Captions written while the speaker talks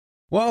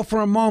Well,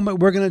 for a moment,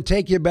 we're going to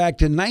take you back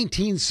to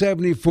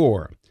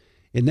 1974,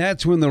 and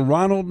that's when the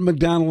Ronald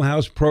McDonald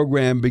House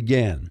program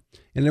began.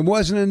 And it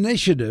was an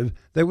initiative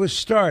that was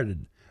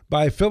started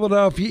by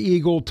Philadelphia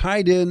Eagle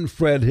tight end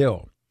Fred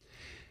Hill.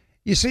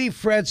 You see,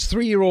 Fred's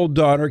 3-year-old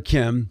daughter,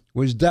 Kim,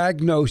 was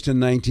diagnosed in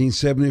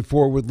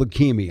 1974 with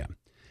leukemia.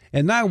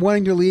 And not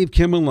wanting to leave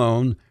Kim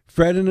alone,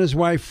 Fred and his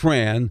wife,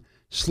 Fran,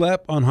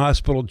 slept on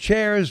hospital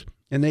chairs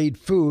and ate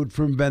food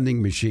from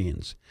vending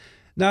machines.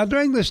 Now,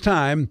 during this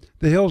time,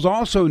 the Hills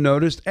also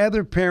noticed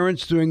other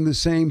parents doing the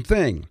same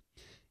thing.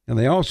 And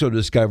they also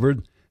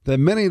discovered that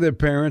many of their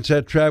parents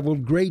had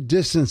traveled great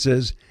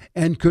distances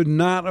and could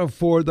not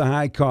afford the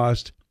high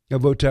cost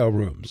of hotel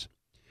rooms.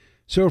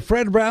 So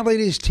Fred rallied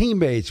his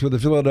teammates with the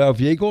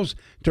Philadelphia Eagles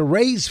to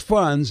raise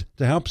funds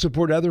to help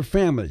support other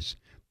families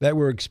that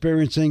were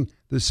experiencing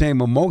the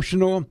same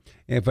emotional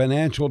and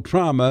financial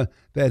trauma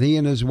that he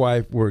and his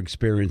wife were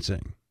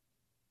experiencing.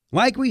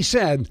 Like we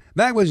said,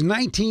 that was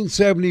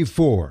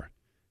 1974.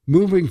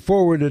 Moving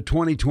forward to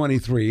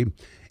 2023,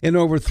 and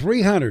over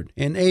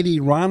 380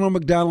 Ronald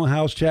McDonald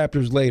House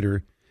chapters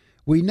later,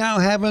 we now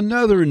have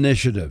another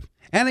initiative.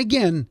 And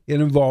again,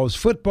 it involves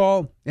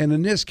football, and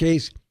in this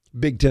case,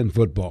 Big Ten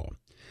football.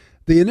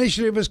 The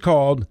initiative is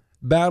called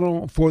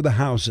Battle for the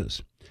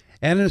Houses,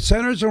 and it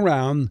centers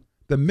around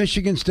the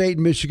Michigan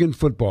State-Michigan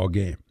football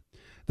game.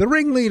 The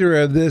ringleader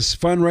of this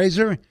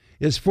fundraiser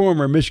is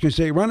former Michigan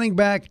State running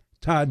back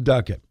Todd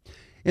Duckett.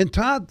 And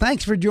Todd,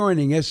 thanks for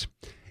joining us.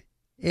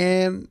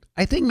 And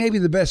I think maybe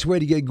the best way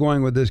to get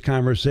going with this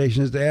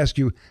conversation is to ask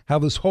you how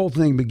this whole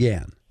thing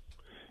began.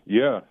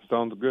 Yeah,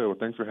 sounds good. Well,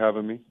 thanks for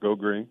having me. Go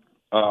Green.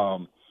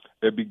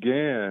 It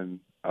began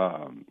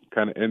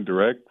kind of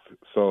indirect.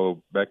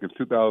 So back in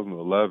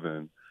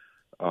 2011,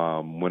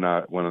 when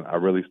I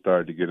really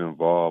started to get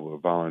involved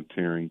with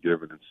volunteering,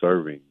 giving, and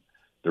serving,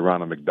 the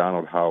Ronald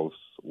McDonald House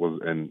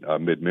was in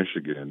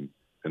mid-Michigan,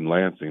 in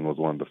Lansing, was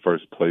one of the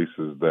first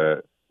places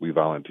that we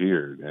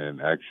volunteered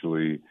and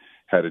actually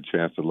had a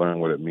chance to learn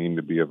what it means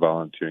to be a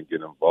volunteer and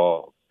get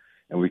involved.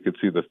 And we could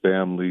see the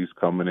families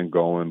coming and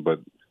going, but,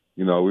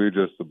 we were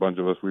just a bunch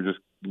of us, we were just,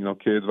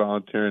 kids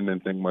volunteering,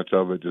 didn't think much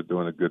of it, just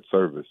doing a good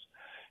service.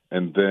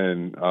 And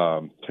then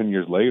 10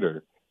 years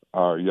later,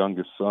 our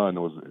youngest son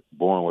was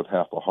born with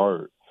half a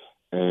heart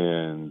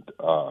and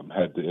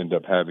had to end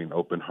up having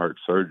open heart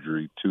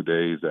surgery 2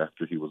 days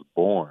after he was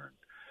born.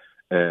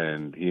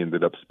 And he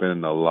ended up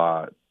spending a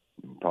lot,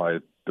 probably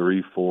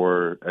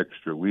 5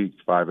 extra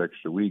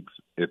weeks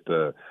at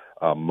the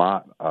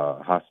Mott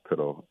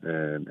Hospital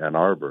in Ann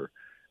Arbor.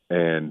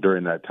 And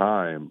during that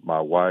time,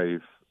 my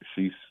wife,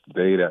 she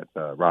stayed at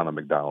the Ronald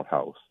McDonald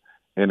House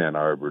in Ann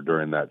Arbor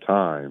during that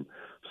time.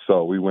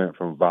 So we went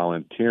from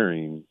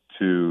volunteering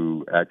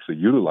to actually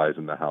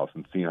utilizing the house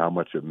and seeing how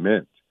much it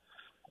meant.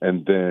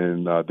 And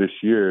then this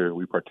year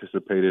we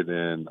participated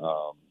in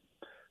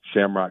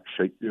Shamrock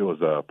Shake. It was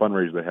a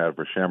fundraiser they had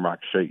for Shamrock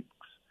Shakes.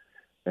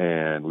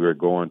 And we were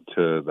going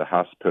to the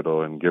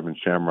hospital and giving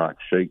Shamrock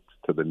Shakes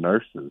to the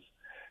nurses.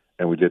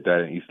 And we did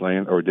that in East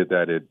Lane, or we did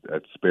that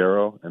at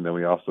Sparrow, and then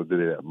we also did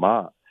it at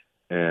Mott.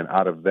 And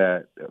out of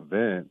that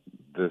event,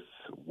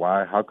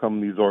 how come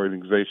these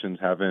organizations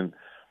haven't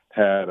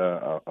had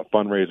a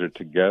fundraiser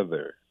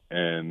together?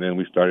 And then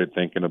we started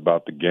thinking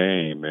about the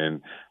game,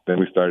 and then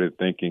we started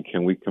thinking,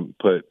 can we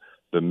put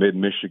the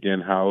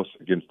Mid-Michigan House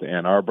against the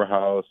Ann Arbor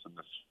House and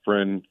this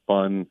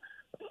fun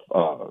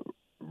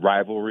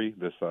rivalry,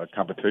 this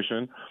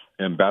competition,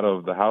 and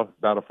Battle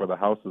for the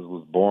Houses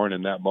was born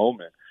in that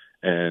moment.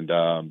 And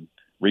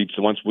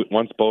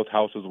once both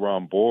houses were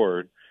on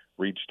board,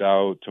 reached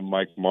out to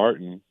Mike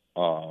Martin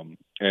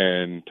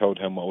and told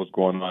him what was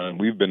going on. And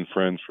we've been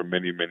friends for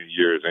many, many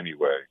years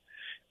anyway.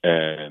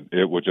 And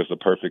it was just a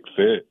perfect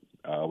fit.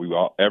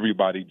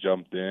 Everybody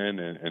jumped in,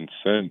 and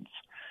since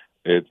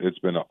it's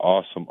been an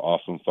awesome,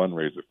 awesome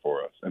fundraiser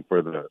for us and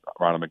for the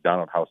Ronald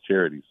McDonald House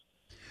charities.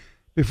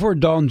 Before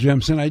Dalton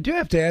jumps in, I do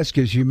have to ask,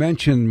 as you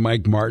mentioned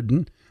Mike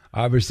Martin,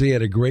 obviously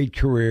had a great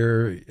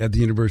career at the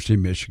University of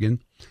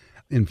Michigan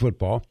in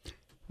football.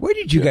 Where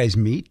did you guys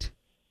meet?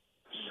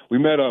 We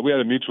met. We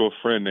had a mutual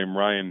friend named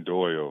Ryan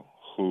Doyle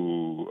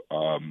who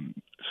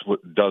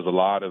does a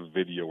lot of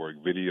video work,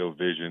 Video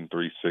Vision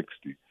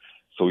 360.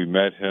 So we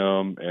met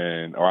him,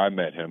 I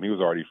met him. He was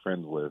already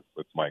friends with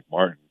Mike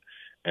Martin,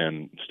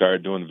 and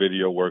started doing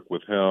video work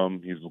with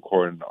him. He's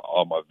recording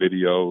all my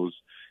videos,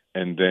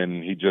 and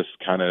then he just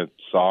kind of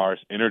saw our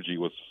energy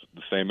was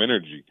the same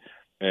energy.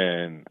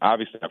 And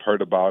obviously I've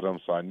heard about him,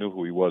 so I knew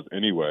who he was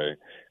anyway.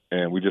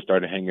 And we just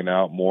started hanging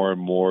out more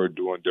and more,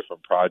 doing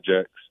different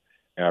projects.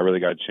 And I really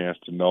got a chance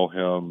to know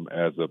him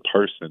as a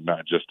person,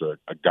 not just a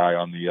guy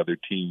on the other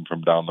team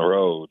from down the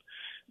road.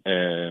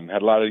 And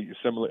had a lot of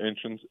similar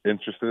interests.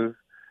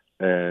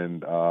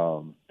 And,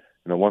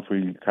 once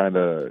we kind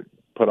of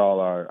put all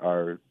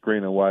our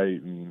green and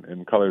white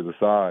and colors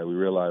aside, we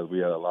realized we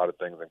had a lot of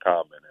things in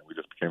common, and we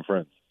just became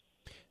friends.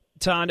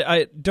 Todd,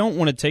 I don't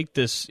want to take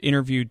this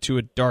interview to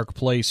a dark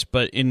place,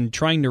 but in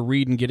trying to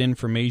read and get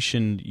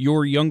information,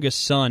 your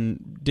youngest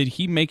son, did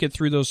he make it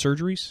through those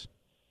surgeries?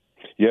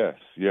 Yes.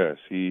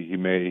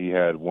 He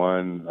had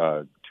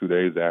one 2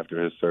 days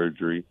after his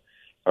surgery,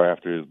 or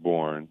after he was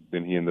born.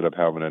 Then he ended up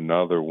having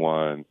another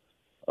one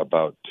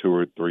about 2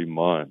 or 3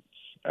 months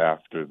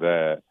after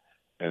that,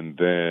 and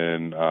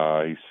then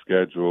he's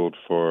scheduled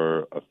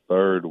for a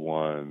third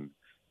one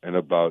in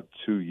about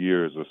 2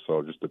 years or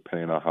so, just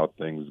depending on how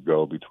things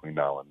go between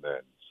now and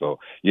then. So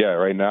yeah,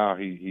 right now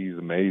he's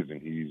amazing.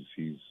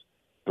 He's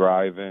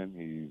thriving.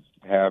 He's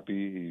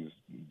happy. He's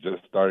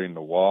just starting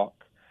to walk.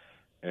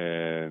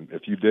 And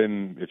if you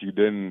didn't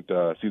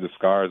see the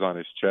scars on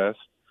his chest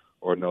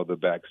or know the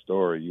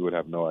backstory, you would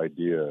have no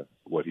idea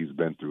what he's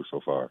been through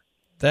so far.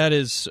 That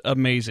is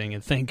amazing,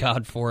 and thank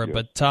God for it. Yes.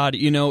 But Todd,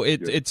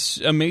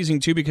 it's amazing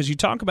too, because you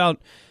talk about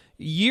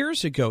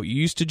years ago you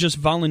used to just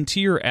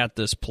volunteer at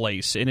this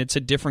place, and it's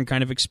a different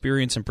kind of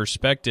experience and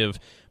perspective.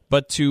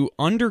 But to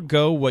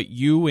undergo what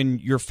you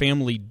and your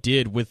family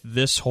did with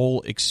this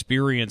whole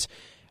experience,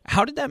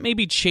 how did that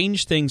maybe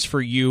change things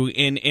for you,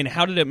 and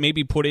how did it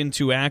maybe put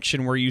into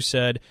action where you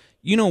said,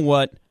 you know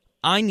what,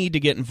 I need to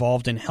get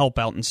involved and help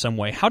out in some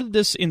way? How did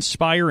this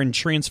inspire and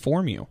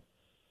transform you?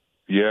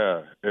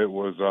 Yeah, it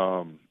was,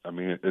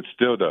 it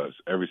still does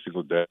every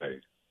single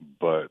day.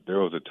 But there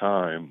was a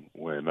time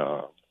when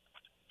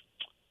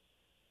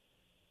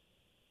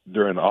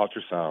during the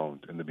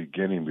ultrasound in the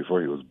beginning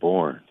before he was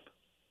born,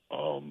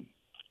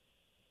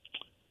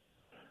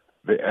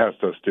 they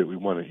asked us did we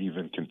want to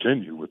even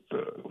continue with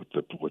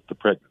the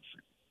pregnancy,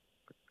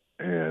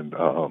 and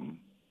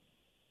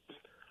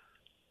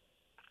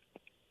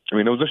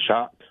it was a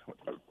shock.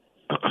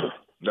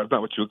 That's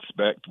not what you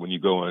expect when you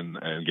go in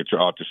and get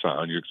your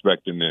ultrasound. You're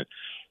expecting that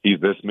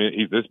he's this big,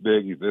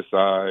 he's this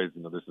size.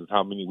 This is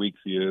how many weeks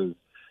he is,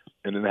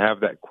 and then to have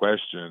that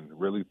question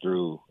really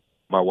threw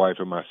my wife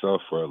and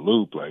myself for a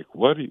loop. Like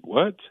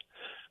what?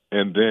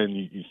 And then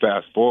you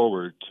fast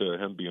forward to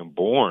him being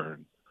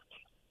born.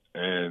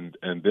 And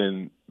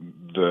then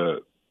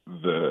the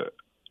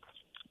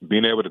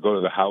being able to go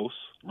to the house,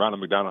 Ronald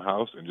McDonald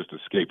House, and just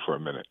escape for a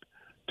minute,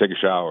 take a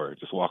shower,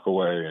 just walk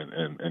away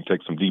and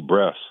take some deep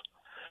breaths,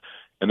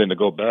 and then to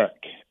go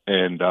back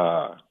and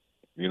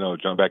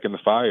jump back in the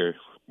fire,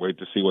 wait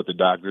to see what the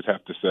doctors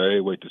have to say,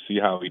 wait to see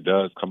how he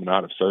does coming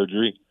out of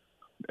surgery,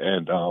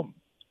 and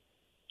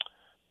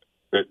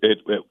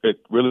it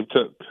really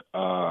took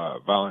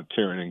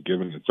volunteering and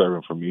giving and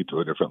serving for me to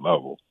a different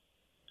level.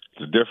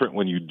 It's different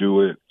when you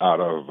do it out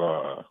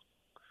of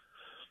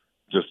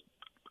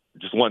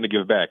just wanting to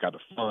give back, out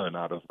of fun,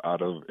 out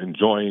of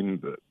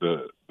enjoying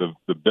the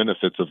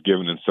benefits of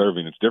giving and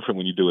serving. It's different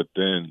when you do it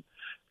then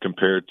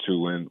compared to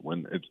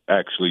when it's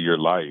actually your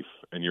life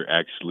and you're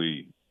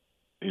actually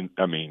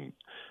giving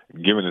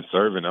and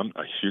serving.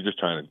 You're just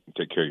trying to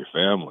take care of your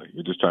family.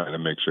 You're just trying to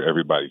make sure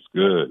everybody's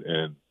good.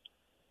 And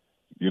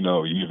you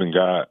even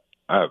got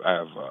I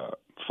have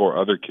 4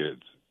 other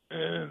kids,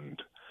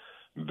 and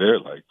they're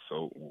like,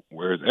 so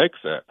where's X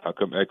at? How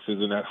come X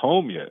isn't at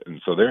home yet?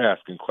 And so they're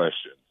asking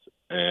questions.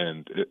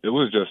 And it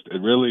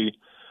really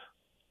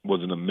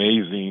was an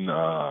amazing,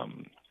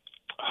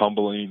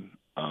 humbling,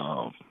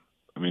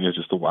 it's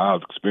just a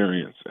wild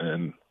experience.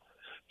 And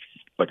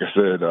like I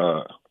said,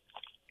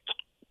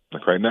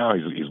 like right now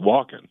he's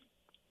walking.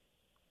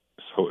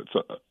 So it's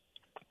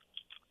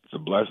a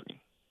blessing.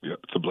 Yeah,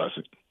 it's a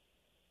blessing.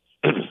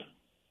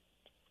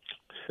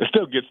 It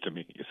still gets to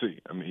me, you see.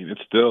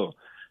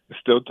 It's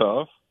still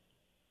tough,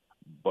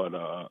 but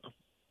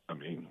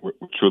we're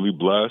truly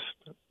blessed.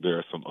 There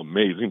are some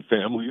amazing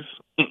families.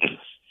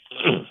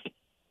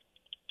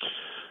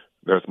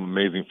 There are some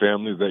amazing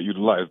families that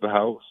utilize the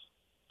house.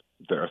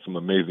 There are some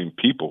amazing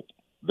people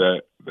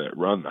that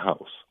run the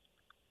house,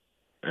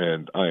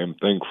 and I am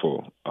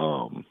thankful.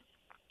 I'm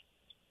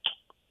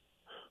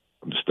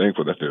just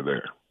thankful that they're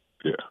there.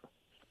 Yeah.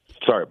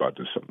 Sorry about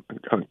this. I'm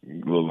kind of a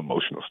little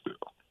emotional still.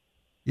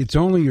 It's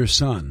only your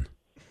son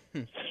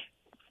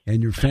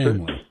and your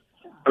family.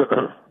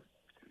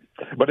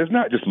 But it's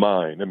not just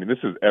mine.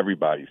 This is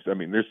everybody's.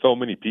 There's so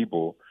many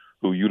people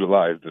who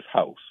utilize this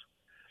house,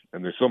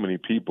 and there's so many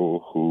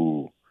people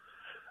who,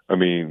 I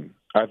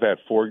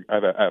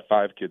have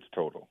 5 kids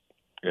total,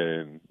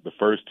 and the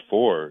first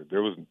 4,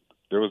 there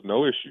was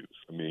no issues.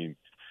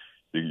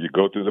 You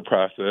go through the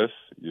process,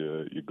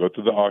 you go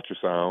through the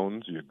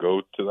ultrasounds, you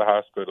go to the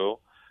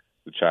hospital,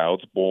 the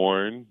child's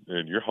born,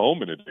 and you're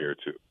home in a day or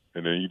two,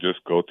 and then you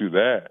just go through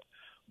that.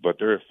 But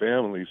there are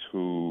families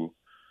who,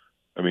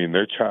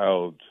 their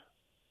child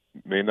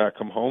may not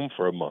come home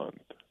for a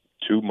month,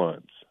 2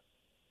 months,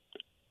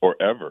 or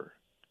ever.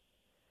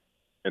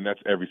 And that's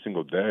every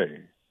single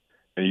day.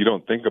 And you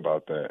don't think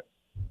about that.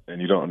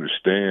 And you don't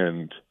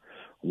understand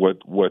what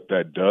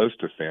that does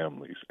to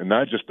families. And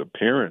not just the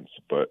parents,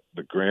 but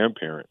the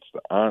grandparents,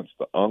 the aunts,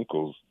 the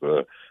uncles,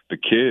 the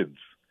kids.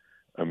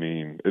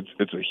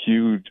 It's a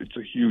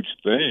huge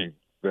thing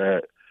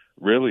that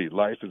really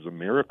life is a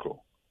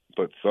miracle.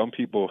 But some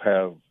people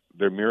have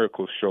their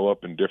miracles show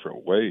up in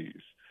different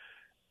ways.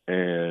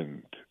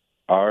 And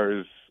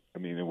ours,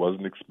 it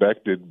wasn't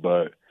expected,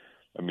 but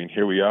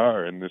here we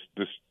are, and this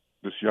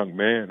young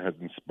man has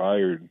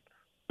inspired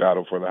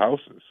Battle for the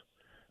Houses.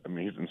 I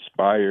mean, he's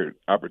inspired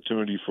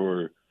opportunity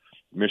for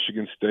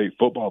Michigan State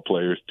football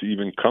players to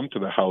even come to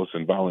the house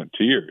and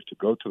volunteer, to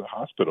go to the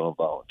hospital and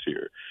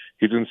volunteer.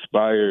 He's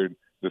inspired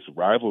this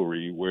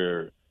rivalry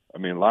where, I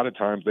mean, a lot of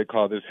times they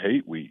call this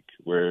hate week,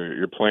 where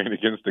you're playing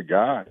against a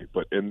guy.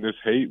 But in this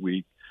hate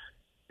week,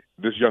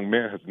 this young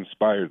man has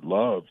inspired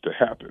love to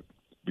happen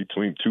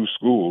between two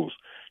schools,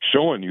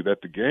 showing you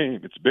that the game,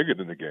 it's bigger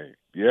than the game.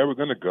 Yeah, we're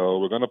going to go.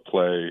 We're going to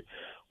play.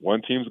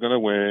 One team's going to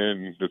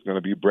win. There's going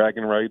to be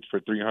bragging rights for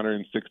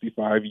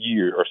 365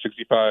 years or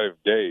 65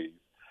 days.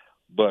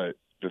 But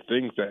the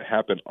things that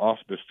happen off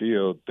the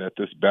field that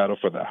this battle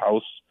for the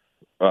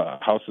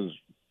house's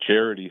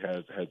charity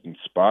has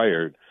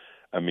inspired,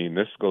 I mean,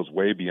 this goes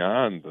way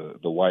beyond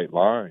the white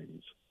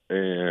lines.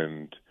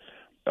 And,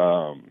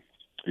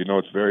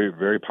 it's very,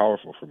 very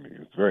powerful for me.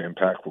 It's very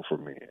impactful for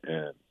me.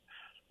 And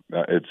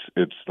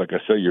it's like I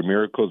say, your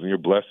miracles and your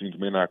blessings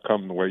may not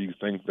come the way you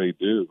think they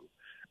do.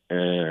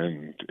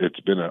 And it's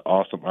been an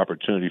awesome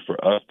opportunity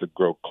for us to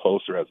grow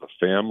closer as a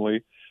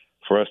family,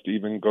 for us to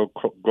even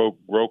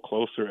grow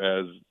closer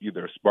as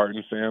either a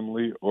Spartan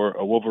family or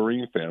a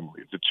Wolverine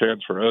family. It's a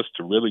chance for us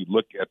to really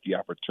look at the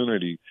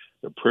opportunity,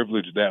 the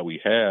privilege that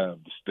we have,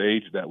 the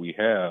stage that we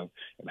have,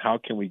 and how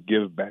can we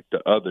give back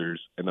to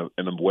others in a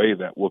way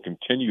that will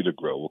continue to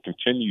grow, will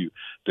continue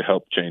to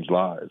help change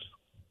lives.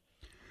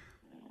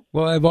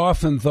 Well, I've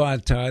often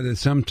thought, Todd, that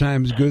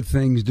sometimes good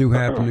things do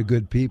happen to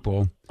good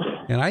people.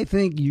 And I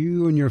think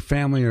you and your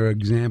family are an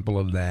example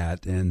of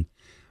that. And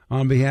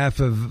on behalf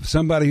of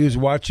somebody who's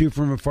watched you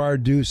from afar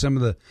do some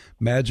of the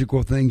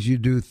magical things you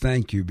do,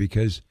 thank you,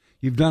 because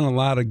you've done a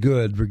lot of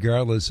good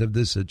regardless of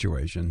this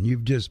situation.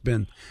 You've just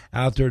been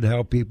out there to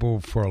help people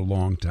for a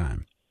long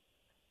time.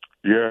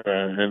 Yeah,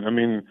 and I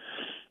mean,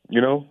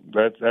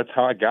 that's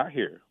how I got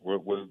here,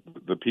 was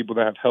the people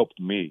that have helped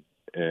me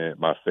and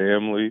my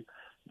family,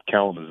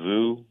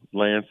 Kalamazoo,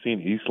 Lansing,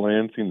 East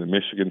Lansing, the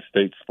Michigan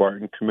State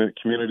Spartan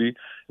community.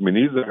 I mean,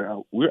 I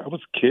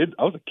was a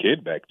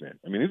kid back then.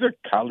 I mean, these are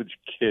college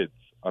kids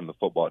on the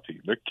football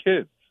team. They're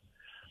kids.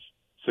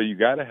 So you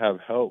got to have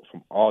help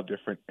from all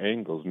different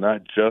angles,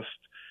 not just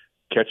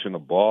catching a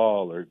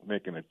ball or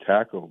making a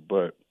tackle,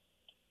 but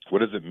what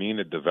does it mean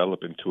to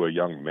develop into a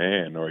young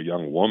man or a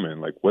young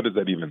woman? Like, what does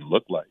that even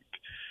look like?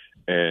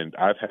 And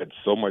I've had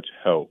so much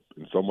help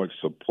and so much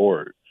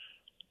support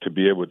to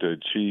be able to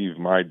achieve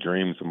my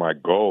dreams and my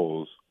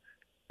goals.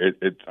 We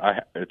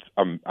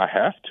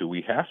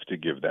have to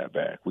give that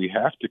back. We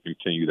have to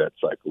continue that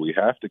cycle. We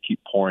have to keep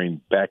pouring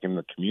back in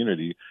the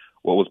community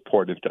what was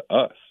poured into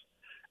us.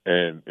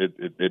 And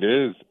it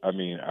is, I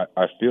mean,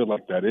 I feel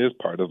like that is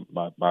part of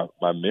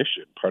my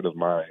mission, part of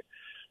my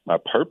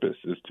purpose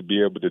is to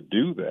be able to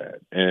do that.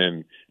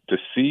 And to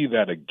see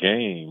that a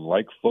game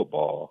like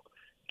football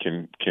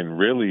can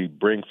really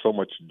bring so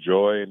much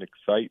joy and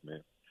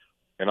excitement,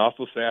 and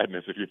also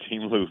sadness if your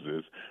team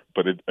loses.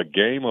 But a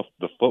game of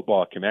the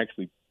football can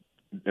actually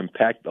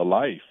impact a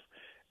life.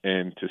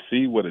 And to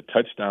see what a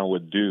touchdown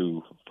would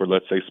do for,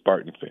 let's say,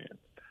 Spartan fans,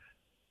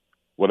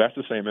 well, that's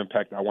the same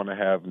impact I want to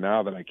have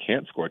now that I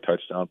can't score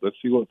touchdowns. Let's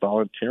see what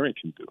volunteering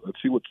can do. Let's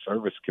see what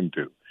service can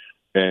do.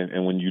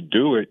 And when you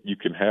do it, you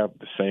can have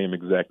the same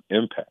exact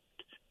impact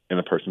in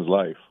a person's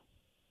life.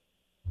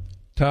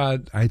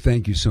 Todd, I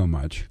thank you so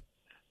much.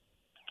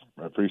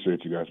 I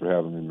appreciate you guys for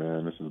having me,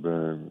 man. It's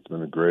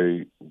been a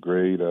great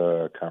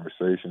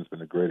conversation. It's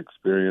been a great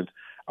experience.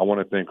 I want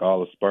to thank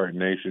all of Spartan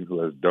Nation who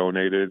has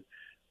donated.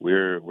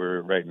 We're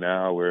right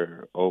now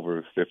we're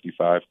over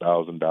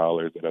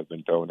 $55,000 that have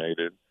been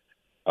donated.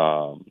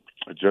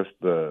 Just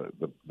the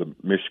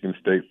Michigan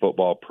State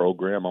football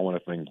program, I want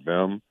to thank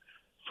them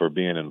for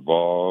being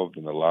involved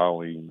and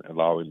allowing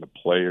the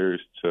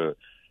players to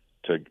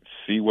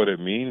see what it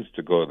means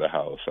to go to the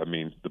house. I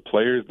mean, the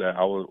players that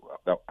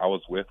I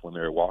was with when they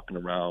were walking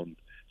around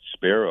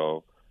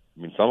Sparrow,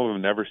 I mean, some of them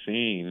have never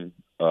seen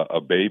a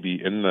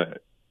baby in the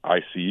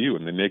ICU,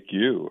 in the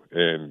NICU.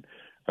 And,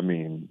 I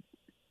mean,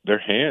 their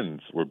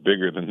hands were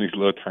bigger than these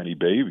little tiny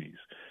babies.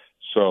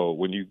 So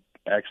when you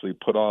actually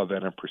put all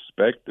that in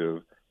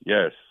perspective,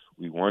 yes,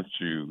 we want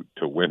you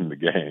to win the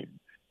game.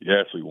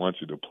 Yes, we want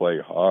you to play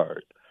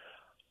hard.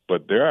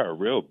 But there are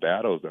real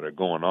battles that are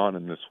going on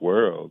in this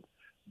world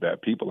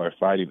that people are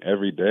fighting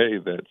every day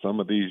that some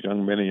of these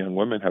young men and young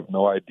women have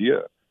no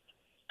idea.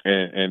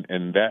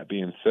 And that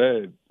being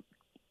said,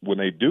 when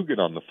they do get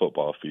on the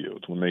football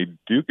field, when they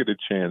do get a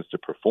chance to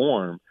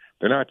perform,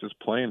 they're not just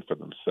playing for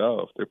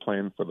themselves. They're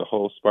playing for the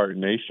whole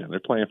Spartan Nation. They're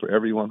playing for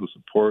everyone who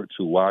supports,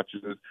 who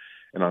watches.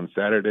 And on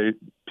Saturday,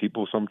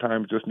 people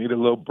sometimes just need a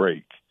little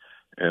break.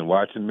 And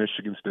watching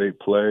Michigan State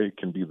play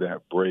can be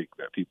that break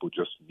that people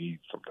just need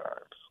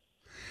sometimes.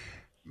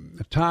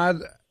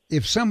 Todd,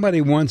 if somebody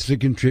wants to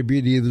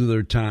contribute either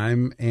their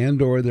time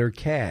and or their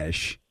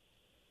cash,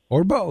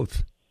 or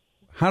both,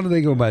 how do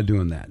they go about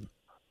doing that?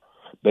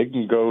 They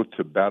can go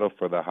to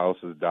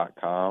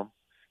battleforthehouses.com,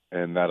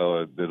 and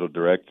it'll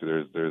direct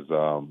you. There's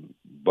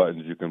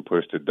buttons you can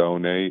push to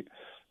donate,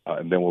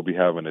 and then we'll be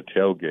having a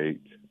tailgate.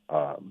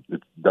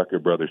 It's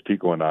Duckett Brothers,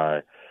 Pico and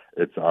I.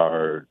 It's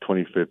our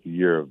 25th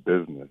year of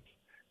business.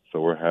 So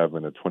we're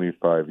having a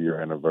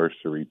 25-year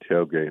anniversary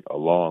tailgate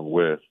along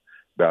with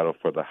Battle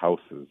for the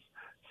Houses.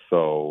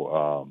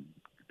 So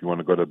if you want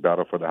to go to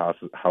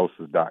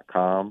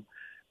battleforthehouses.com,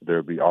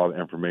 there'll be all the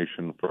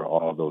information for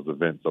all those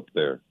events up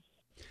there.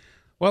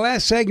 Well,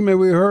 last segment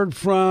we heard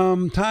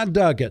from Todd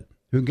Duckett,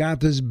 who got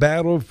this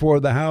Battle for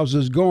the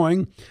Houses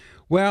going.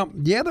 Well,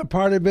 the other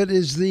part of it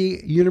is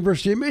the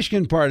University of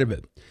Michigan part of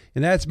it,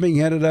 and that's being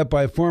headed up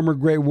by former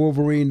great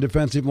Wolverine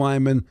defensive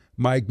lineman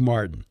Mike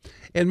Martin.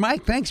 And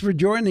Mike, thanks for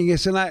joining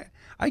us, and I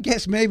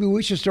guess maybe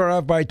we should start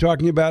off by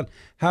talking about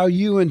how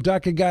you and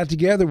Duckett got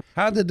together.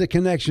 How did the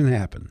connection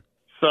happen?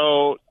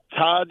 So,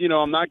 Todd,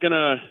 I'm not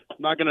gonna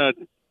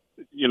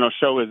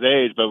show his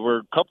age, but we're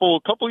a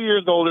couple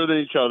years older than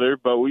each other.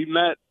 But we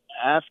met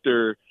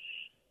after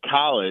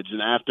college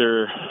and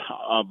after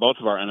both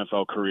of our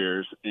NFL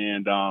careers,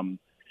 and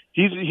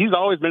he's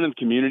always been in the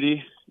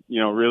community.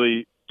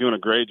 Really doing a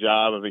great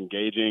job of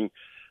engaging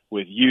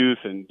with youth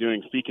and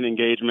doing speaking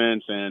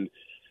engagements. And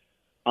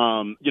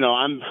I'm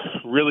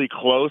really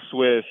close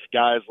with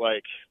guys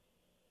like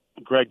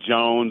Greg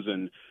Jones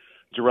and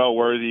Jarrell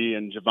Worthy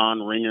and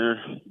Javon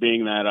Ringer,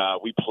 being that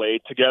we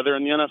played together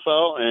in the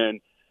NFL. And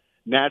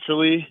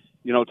naturally,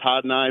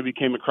 Todd and I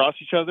became across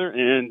each other,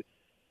 and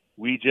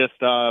we just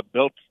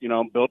built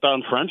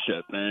on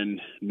friendship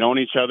and known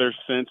each other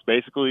since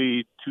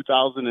basically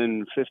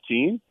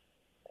 2015.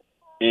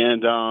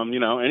 And,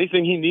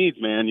 anything he needs,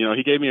 man,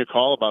 he gave me a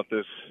call about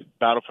this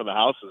Battle for the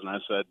Houses, and I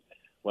said,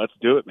 let's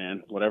do it,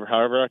 man,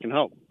 however I can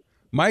help.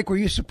 Mike, were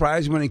you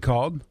surprised when he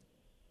called?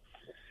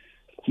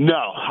 No,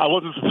 I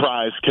wasn't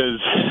surprised because,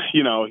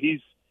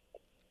 he's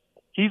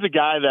a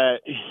guy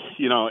that,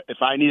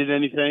 if I needed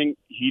anything,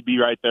 he'd be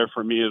right there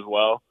for me as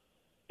well.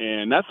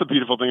 And that's the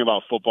beautiful thing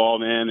about football,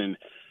 man. And,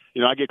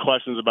 I get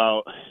questions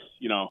about,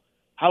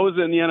 how is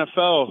it in the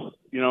NFL,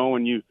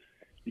 when you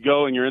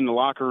go and you're in the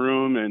locker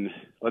room and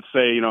let's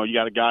say, you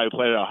got a guy who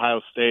played at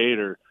Ohio State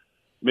or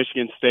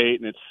Michigan State,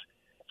 and it's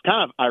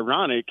kind of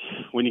ironic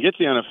when you get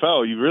to the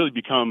NFL, you really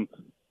become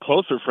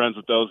closer friends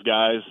with those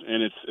guys,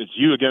 and it's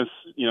you against,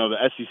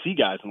 the SEC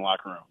guys in the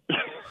locker room.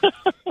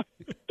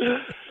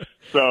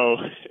 So,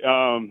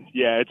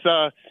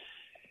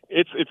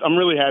 it's I'm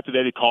really happy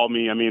that he called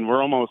me. I mean,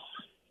 we're almost,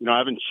 I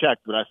haven't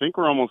checked, but I think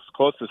we're almost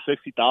close to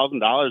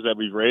 $60,000 that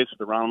we've raised for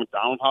the Ronald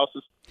McDonald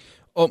Houses.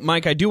 Oh,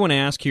 Mike, I do want to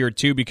ask here,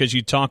 too, because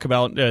you talk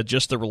about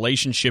just the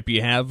relationship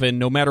you have, and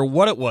no matter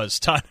what it was,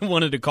 Todd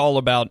wanted to call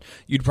about,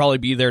 you'd probably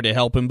be there to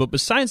help him. But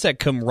besides that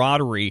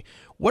camaraderie,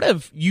 what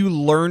have you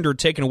learned or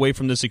taken away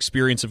from this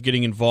experience of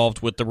getting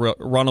involved with the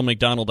Ronald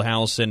McDonald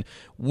House, and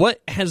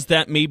what has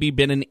that maybe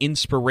been an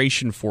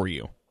inspiration for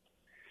you?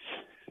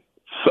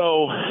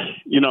 So,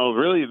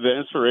 really the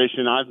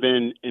inspiration, I've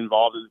been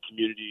involved in the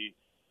community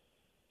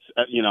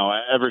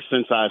ever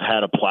since I've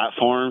had a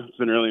platform. It's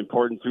been really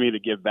important to me to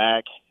give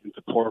back and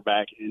to pour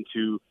back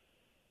into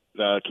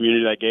the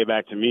community that gave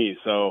back to me.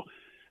 So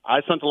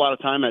I spent a lot of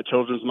time at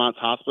Children's Mott's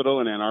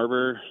Hospital in Ann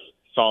Arbor,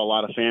 saw a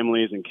lot of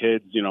families and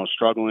kids,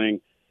 struggling.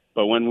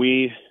 But when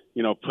we,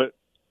 put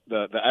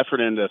the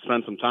effort in to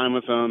spend some time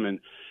with them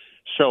and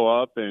show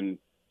up and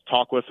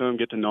talk with them,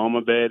 get to know them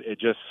a bit, it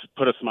just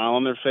put a smile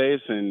on their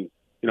face and,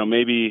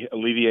 maybe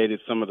alleviated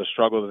some of the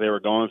struggle that they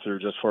were going through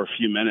just for a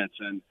few minutes.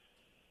 And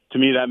to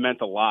me, that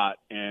meant a lot.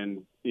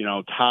 And,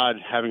 Todd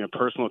having a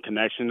personal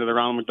connection to the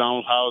Ronald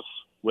McDonald House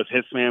with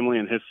his family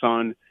and his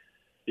son,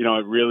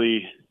 it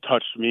really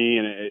touched me.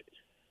 And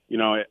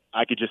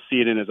I could just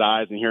see it in his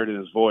eyes and hear it in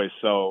his voice.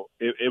 So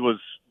it was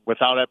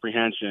without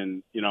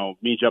apprehension,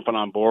 me jumping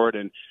on board.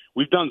 And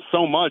we've done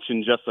so much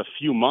in just a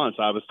few months.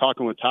 I was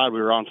talking with Todd.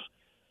 We were on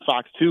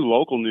Fox 2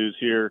 local news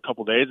here a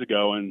couple days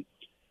ago. And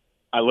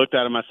I looked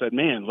at him. I said,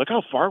 man, look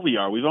how far we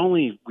are.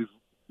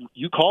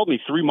 You called me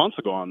 3 months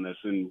ago on this,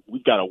 and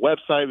we've got a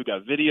website, we've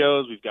got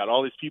videos, we've got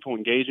all these people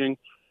engaging.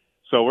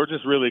 So we're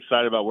just really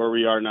excited about where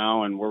we are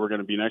now and where we're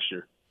going to be next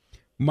year.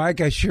 Mike,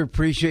 I sure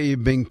appreciate you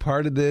being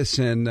part of this,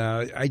 and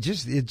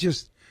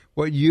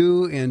what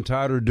you and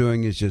Todd are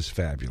doing is just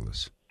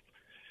fabulous.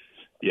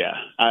 Yeah,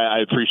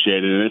 I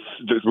appreciate it. And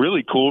it's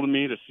really cool to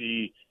me to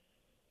see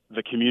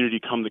the community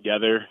come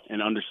together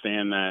and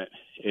understand that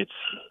it's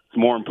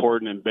more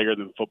important and bigger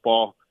than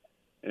football.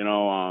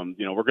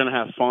 We're going to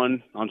have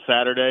fun on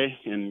Saturday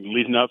and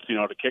leading up, to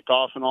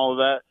kickoff and all of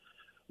that.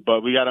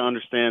 But we got to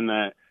understand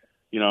that,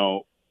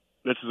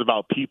 this is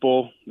about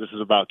people, this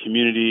is about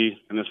community,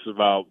 and this is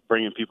about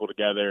bringing people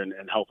together and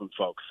helping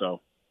folks.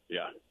 So,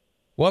 yeah.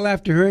 Well,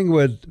 after hearing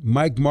what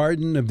Mike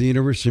Martin of the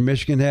University of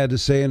Michigan had to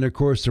say, and, of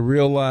course, the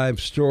real-life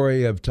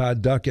story of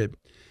Todd Duckett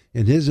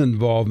and his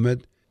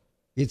involvement,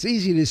 it's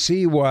easy to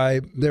see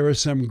why there are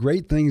some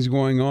great things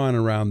going on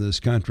around this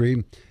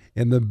country,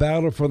 and the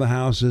Battle for the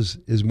Houses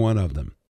is one of them.